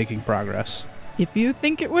we're making progress. If you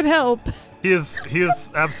think it would help. He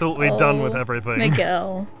is absolutely done with Oh, everything.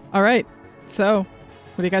 Miguel. All right. So,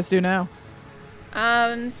 what do you guys do now?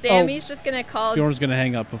 Sammy's just gonna call... Bjorn's gonna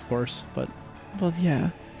hang up, of course, but Well,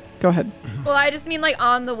 yeah. Go ahead. Well, I just mean, like,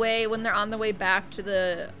 on the way, when they're on the way back to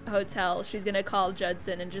the hotel, she's gonna call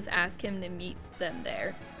Judson and just ask him to meet them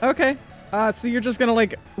there. Okay. So you're just gonna,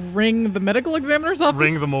 like, ring the medical examiner's office?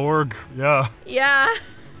 Ring the morgue. Yeah. Yeah.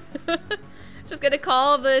 Just gonna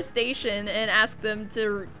call the station and ask them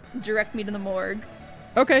to direct me to the morgue.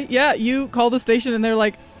 Okay, yeah, you call the station and they're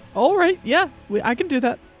like, all right, yeah, I can do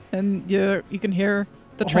that. And you can hear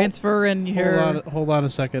the transfer and you hear... hold on a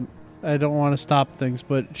second. I don't want to stop things,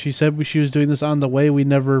 but she said she was doing this on the way. We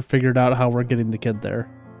never figured out how we're getting the kid there.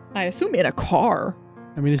 I assume in a car.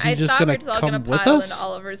 I mean, is he I just thought gonna we were just all come gonna with pile us? into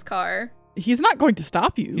Oliver's car. He's not going to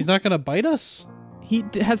stop you. He's not gonna bite us. He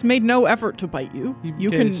has made no effort to bite you. You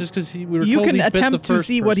Okay, can it's just because we were you told can he bit the attempt to first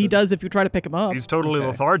see what he person. does if you try to pick him up. He's totally Okay.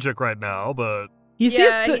 lethargic right now, but He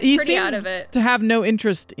Yeah, seems he's pretty out of it. to have no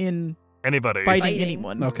interest in anybody. biting Biting.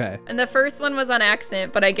 anyone. Okay. And the first one was on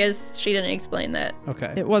accident, but I guess she didn't explain that.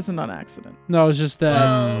 Okay. It wasn't on accident. No, it's just that.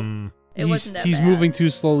 Well, Hmm. It wasn't that He's bad. moving too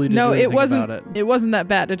slowly to No, do it anything wasn't. about it. It wasn't that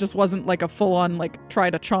bad. It just wasn't like a full-on like try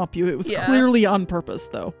to chomp you. It was Yeah. clearly on purpose,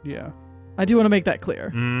 though. Yeah. I do want to make that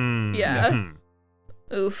clear. Yeah.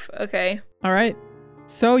 Hmm. Oof. Okay. All right.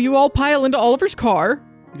 So you all pile into Oliver's car.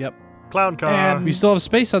 Yep. Clown car. And- We still have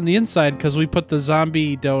space on the inside because we put the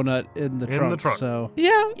zombie donut in the In trunk. the trunk. So Yeah,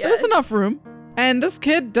 there's Yes. enough room. And this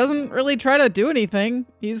kid doesn't really try to do anything.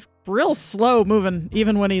 He's real slow moving,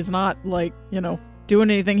 even when he's not like, doing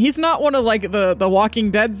anything. He's not one of like the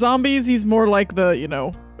Walking Dead zombies. He's more like the,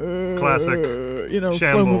 Classic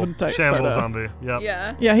slow moving type. Shamble but, zombie. Yep.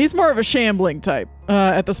 Yeah. Yeah, he's more of a shambling type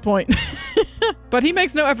at this point. But he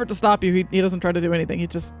makes no effort to stop you. He doesn't try to do anything. He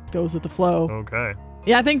just goes with the flow. Okay.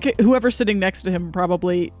 Yeah, I think whoever's sitting next to him,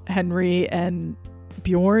 probably Henry and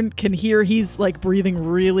Bjorn, can hear he's like breathing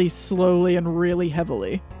really slowly and really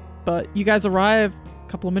heavily. But you guys arrive a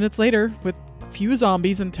couple of minutes later with a few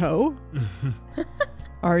zombies in tow.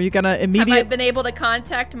 Are you gonna Have I immediately? been able to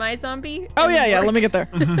contact my zombie? Oh and yeah. work? Let me get there.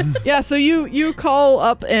 Yeah. So you call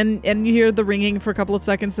up and you hear the ringing for a couple of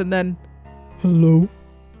seconds and then, hello.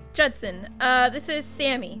 Judson, this is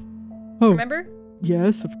Sammy. Oh Remember?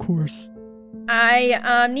 yes, of course.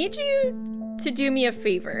 I need you to do me a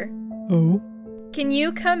favor. Oh, Can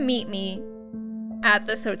you come meet me at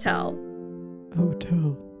this hotel?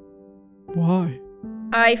 hotel. Why?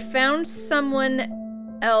 I found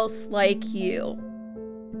someone else like you,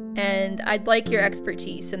 and I'd like your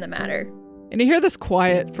expertise in the matter. And you hear this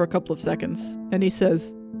quiet for a couple of seconds, and he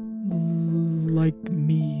says, like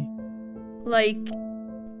me. Like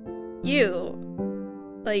you.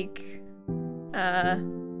 Like,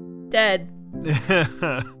 dead,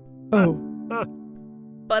 Oh,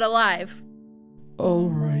 but alive. all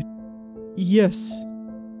right. Yes,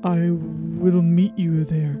 I will meet you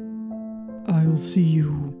there. I'll see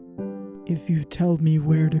you if you tell me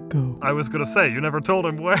where to go. I was gonna say, you never told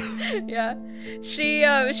him where. Yeah. She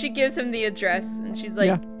gives him the address, and she's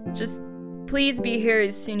like, just please be here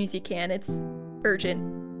as soon as you can. It's urgent.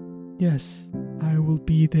 Yes, I will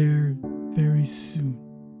be there very soon.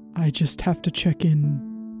 I just have to check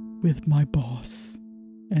in with my boss,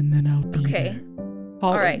 and then I'll be Okay. there.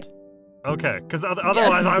 All right. Okay, because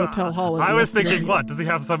otherwise Go tell Holland. I was yes. thinking, what? Does he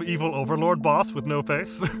have some evil overlord boss with no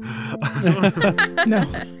face? No.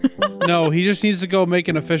 no, he just needs to go make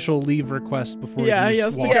an official leave request before Yeah, he he just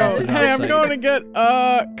has to walks go. out the Hey, house I'm like, going to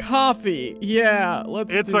get coffee. Yeah,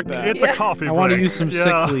 let's it's do a that. it's Yeah. a coffee I want to break. use some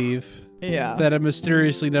Yeah. sick leave Yeah. that I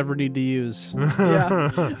mysteriously never need to use.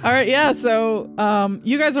 Yeah. All right, yeah. So,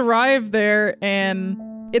 you guys arrive there, and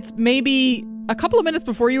it's maybe a couple of minutes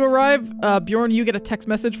before you arrive. Bjorn, you get a text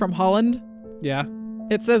message from Holland. Yeah.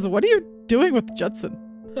 It says, "What are you doing with Judson?"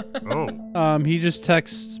 Oh. He just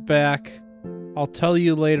texts back, I'll tell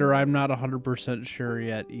you later, I'm not 100% sure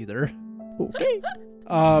yet either. Okay.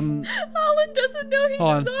 Holland doesn't know he's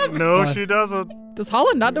Hold a on. zombie. No, What? she doesn't. Does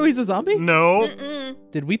Holland not know he's a zombie? No. Mm-mm.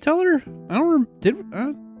 Did we tell her? I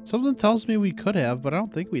don't something tells me we could have, but I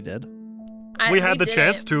don't think we did. We had the didn't.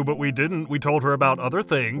 chance to, but we didn't. We told her about other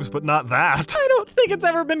things, but not that. I don't think it's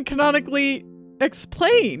ever been canonically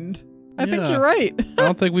explained. I think Yeah. you're right. I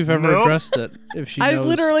don't think we've ever Nope. addressed it. If she I knows.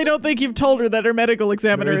 literally don't think you've told her that her medical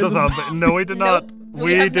examiner He's is a a zombie. No, we did not. Nope,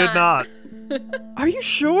 We have did not. Are you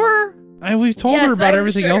sure? We've told Yes, her about I'm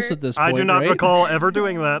everything sure. else at this point. I do not right? recall ever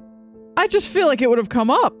doing that. I just feel like it would have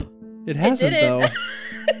come up. It hasn't though. didn't.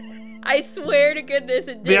 I swear to goodness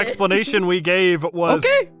it did. The explanation we gave was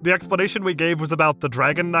Okay. the explanation we gave was about the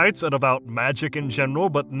Dragon Knights and about magic in general,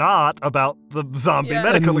 but not about the zombie Yeah.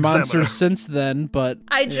 medical And examiner. monsters since then, but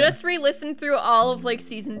I just re-listened through all of like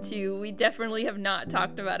season 2. We definitely have not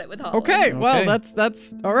talked about it with Holland. Okay, well Okay.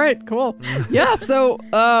 that's all right, cool. Yeah, so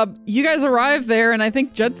you guys arrive there, and I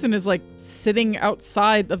think Judson is like sitting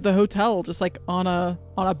outside of the hotel, just like on a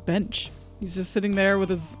bench. He's just sitting there with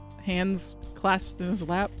his hands clasped in his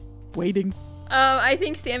lap, waiting. I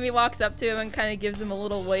think Sammy walks up to him and kind of gives him a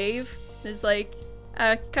little wave. Is like,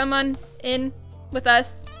 come on in with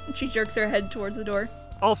us. And she jerks her head towards the door.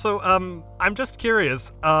 Also, I'm just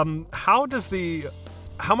curious, how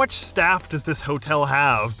much staff does this hotel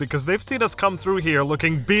have? Because they've seen us come through here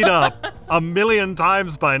looking beat up a million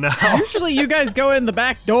times by now. Usually you guys go in the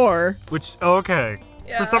back door. Which, okay.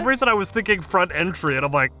 Yeah. For some reason I was thinking front entry, and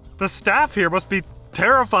I'm like, the staff here must be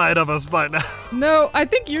terrified of us by now. No, I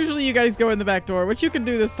think usually you guys go in the back door, which you can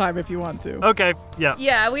do this time if you want to. Okay, yeah.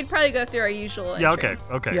 Yeah, we'd probably go through our usual Yeah, okay,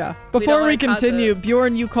 entrance. okay. Yeah. We Before don't we wanna cause continue, a-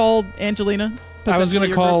 Bjorn, you called Angelina. I was potentially gonna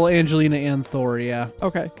your call Angelina and Thor. Yeah. group.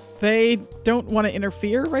 Okay. They don't want to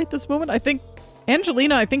interfere right this moment. I think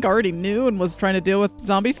Angelina, already knew and was trying to deal with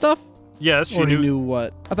zombie stuff. Yes, she Or he knew. knew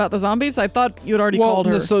what? About the zombies? I thought you had already called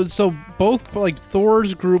her. So both, like,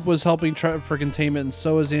 Thor's group was helping try for containment, and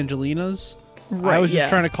so is Angelina's. Right, I was just yeah.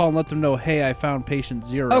 trying to call and let them know, hey, I found patient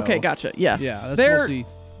 0. Okay, gotcha. Yeah. Yeah, that's They're- mostly.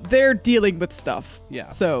 They're dealing with stuff. Yeah.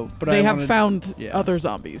 So But they I have wanted- found yeah. other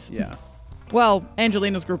zombies. Yeah. Well,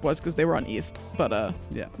 Angelina's group was because they were on East, but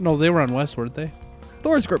Yeah. No, they were on West, weren't they?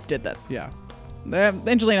 Thor's group did that. Yeah.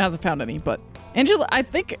 Angelina hasn't found any, but I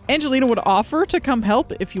think Angelina would offer to come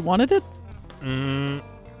help if you wanted it.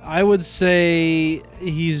 I would say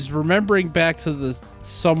he's remembering back to the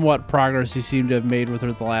somewhat progress he seemed to have made with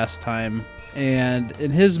her the last time. And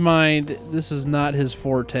in his mind, this is not his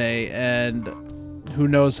forte, and who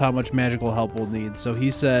knows how much magical help we'll need. So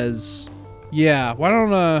he says, yeah, why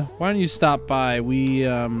don't you stop by?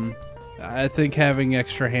 I think having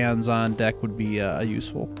extra hands on deck would be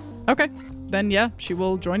useful. Okay. Then, yeah, she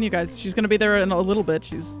will join you guys. She's going to be there in a little bit.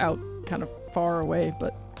 She's out kind of far away,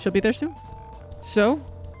 but she'll be there soon. So,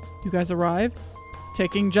 you guys arrive,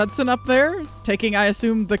 taking Judson up there, taking, I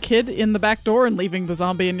assume, the kid in the back door and leaving the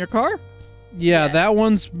zombie in your car. Yeah, Yes. that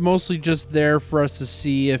one's mostly just there for us to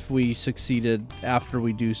see if we succeeded after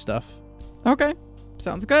we do stuff. Okay.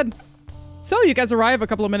 Sounds good. So, you guys arrive a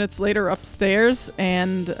couple of minutes later upstairs,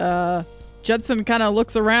 and Judson kind of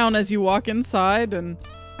looks around as you walk inside, and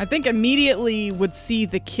I think immediately would see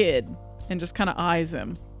the kid and just kind of eyes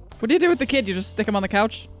him. What do you do with the kid? You just stick him on the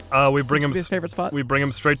couch? We bring Seems him. to be his favorite spot. We bring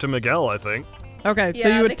him straight to Miguel, I think. Okay, so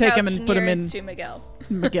Yeah, you the would take him couch and put him in nearest to Miguel.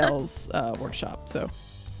 Miguel's workshop. So,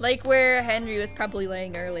 Like where Henry was probably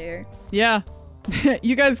laying earlier. yeah.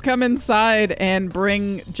 You guys come inside and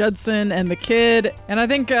bring Judson and the kid. And I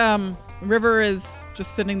think River is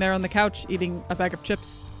just sitting there on the couch eating a bag of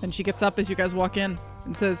chips. And she gets up as you guys walk in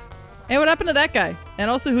and says, hey, what happened to that guy? And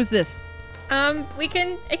also, who's this? We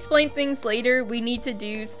can explain things later. We need to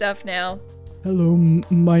do stuff now. Hello,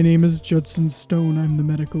 my name is Judson Stone. I'm the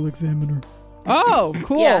medical examiner. Oh,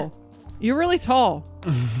 cool. Yeah. You're really tall.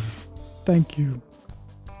 Thank you.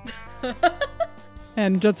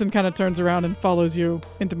 And Judson kind of turns around and follows you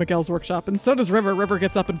into Miguel's workshop. And so does River. River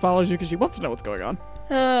gets up and follows you because she wants to know what's going on.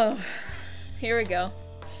 Oh, here we go.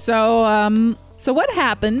 So, so what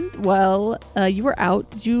happened? Well, you were out.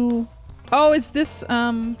 Did you... Oh, is this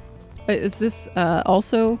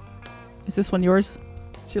also... Is this one yours?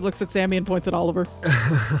 She looks at Sammy and points at Oliver.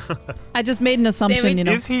 I just made an assumption, Sammy- you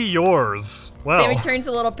know. Is he yours? Sammy Well. turns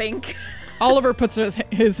a little pink. Oliver puts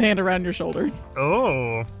his hand around your shoulder.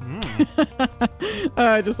 Oh.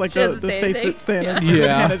 Just like She the doesn't say face anything. that Santa,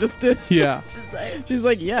 Yeah. Hannah just did. Yeah. She's like, She's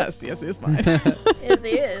like, yes, it's mine. yes, he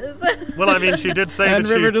is. Well, I mean, she did say And that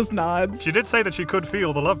River she. just nods. She did say that she could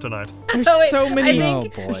feel the love tonight. There's Oh, wait, so I many. think- Oh,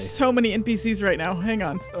 boy. There's so many NPCs right now. Hang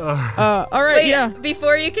on. Uh, All right, Wait, yeah.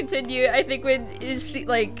 before you continue, I think when is she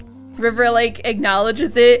like River like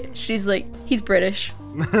acknowledges it, she's like, he's British.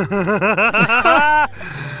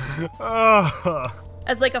 oh,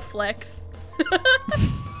 As like a flex.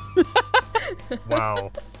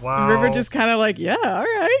 wow. Wow. River just kind of like, yeah, all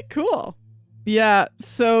right, cool. Yeah,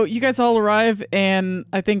 so you guys all arrive, and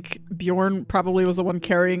I think Bjorn probably was the one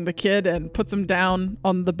carrying the kid and puts him down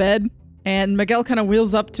on the bed. And Miguel kind of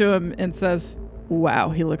wheels up to him and says, wow,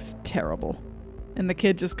 he looks terrible. And the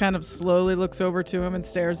kid just kind of slowly looks over to him and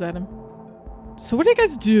stares at him. So what do you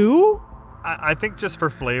guys do? I think just for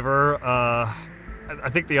flavor, I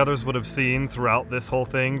think the others would have seen throughout this whole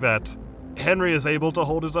thing that Henry is able to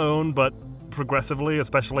hold his own, but progressively,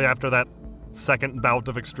 especially after that second bout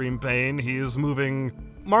of extreme pain, he is moving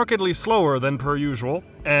markedly slower than per usual.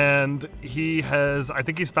 And I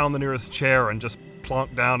think he's found the nearest chair and just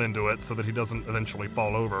plonked down into it so that he doesn't eventually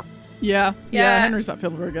fall over. Yeah, Yeah. Henry's not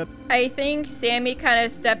feeling very good. I think Sammy kind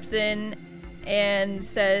of steps in and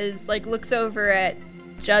says, like, looks over at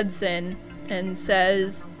Judson and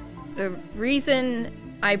says, the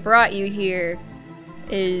reason I brought you here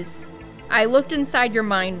is I looked inside your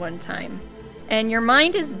mind one time, and your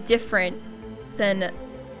mind is different than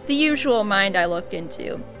the usual mind I looked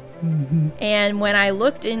into. Mm-hmm. And when I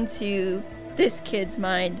looked into this kid's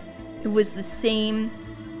mind, it was the same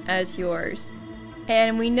as yours.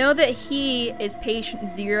 And we know that he is patient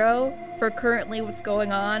 0 for currently what's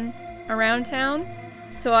going on around town.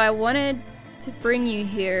 So I wanted to bring you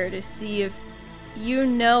here to see if you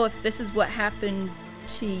know if this is what happened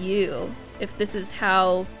to you, if this is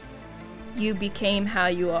how you became how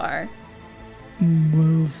you are.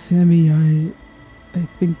 Well, Sammy, I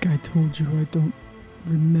think I told you I don't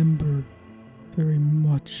remember very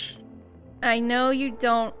much. I know you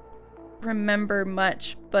don't remember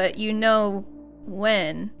much, but you know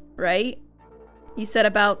when, right? You said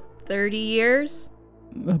about 30 years?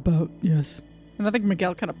 About, yes. And I think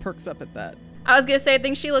Miguel kind of perks up at that. I was gonna say, I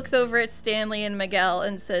think she looks over at Stanley and Miguel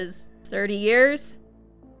and says, 30 years?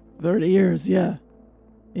 30 years, yeah.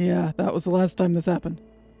 Yeah, that was the last time this happened.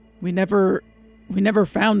 We never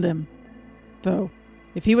found him, though.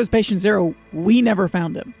 If he was patient 0, we never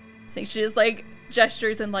found him. I think she just, like,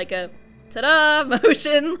 gestures in, like, a ta-da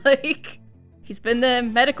motion, like, he's been the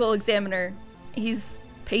medical examiner. He's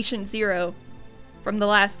patient 0 from the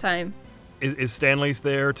last time. Is Stanley's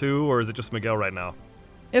there too, or is it just Miguel right now?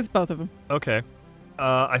 It's both of them. Okay.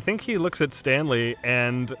 I think he looks at Stanley,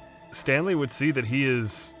 and Stanley would see that he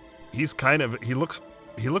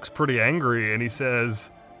looks pretty angry, and he says,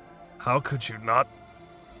 "How could you not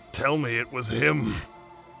tell me it was him?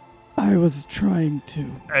 I was trying to.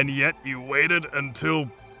 And yet you waited until..."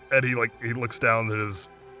 And he looks down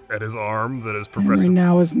at his arm that is progressive. Henry,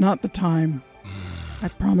 now is not the time. I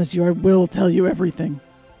promise you I will tell you everything.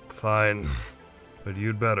 Fine, but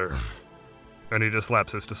you'd better. And he just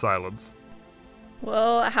lapses to silence.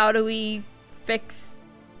 Well, how do we fix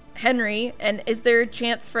Henry? And is there a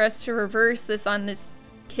chance for us to reverse this on this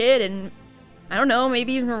kid? And I don't know,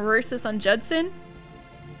 maybe even reverse this on Judson?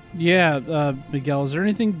 Yeah, Miguel, is there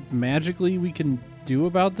anything magically we can do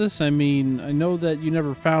about this? I mean, I know that you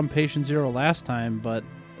never found patient 0 last time, but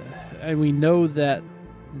we know that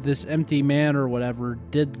this empty man or whatever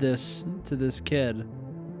did this to this kid.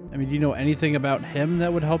 I mean, do you know anything about him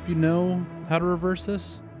that would help you know how to reverse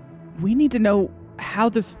this? We need to know how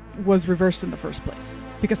this was reversed in the first place.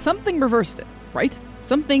 Because something reversed it, right?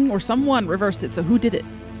 Something or someone reversed it, so who did it?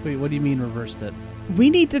 Wait, what do you mean reversed it? We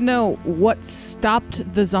need to know what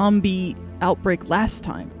stopped the zombie outbreak last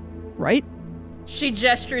time, right? She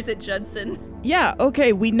gestures at Judson. Yeah,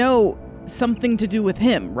 okay, we know something to do with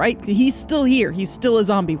him, right? He's still here. He's still a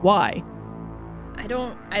zombie. Why? I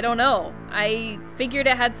don't know. I figured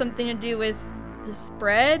it had something to do with the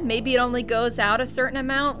spread. Maybe it only goes out a certain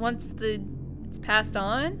amount once it's passed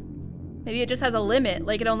on. Maybe it just has a limit,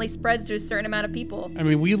 like it only spreads to a certain amount of people. I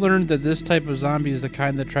mean, we learned that this type of zombie is the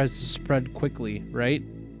kind that tries to spread quickly, right?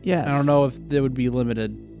 Yes. I don't know if they would be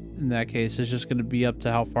limited in that case. It's just going to be up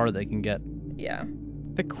to how far they can get. Yeah.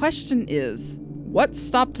 The question is, what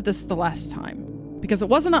stopped this the last time? Because it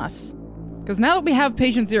wasn't us. Because now that we have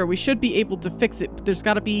patient 0, we should be able to fix it. But there's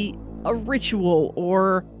got to be a ritual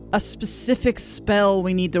or a specific spell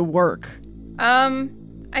we need to work.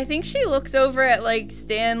 I think she looks over at, like,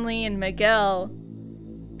 Stanley and Miguel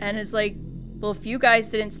and is like, well, if you guys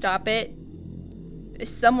didn't stop it,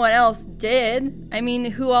 someone else did. I mean,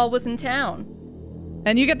 who all was in town?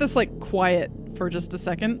 And you get this, like, quiet for just a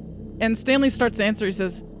second. And Stanley starts to answer. He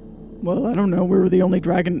says, Well, I don't know. We were the only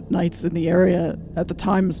Dragon Knights in the area at the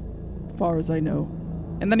time, as far as I know.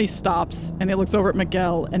 and then he stops and he looks over at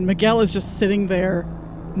Miguel, and Miguel is just sitting there,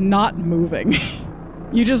 not moving.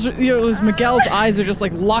 Miguel's eyes are just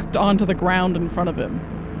like locked onto the ground in front of him.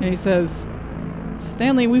 And he says,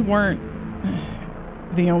 Stanley, we weren't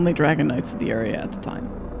the only Dragon Knights in the area at the time.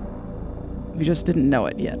 We just didn't know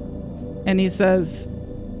it yet. And he says,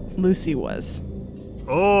 Lucy was.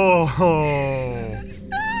 Oh.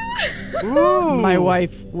 Ooh. My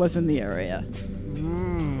wife was in the area.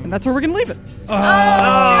 And that's where we're going to leave it.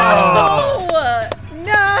 Oh, no!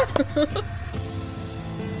 No!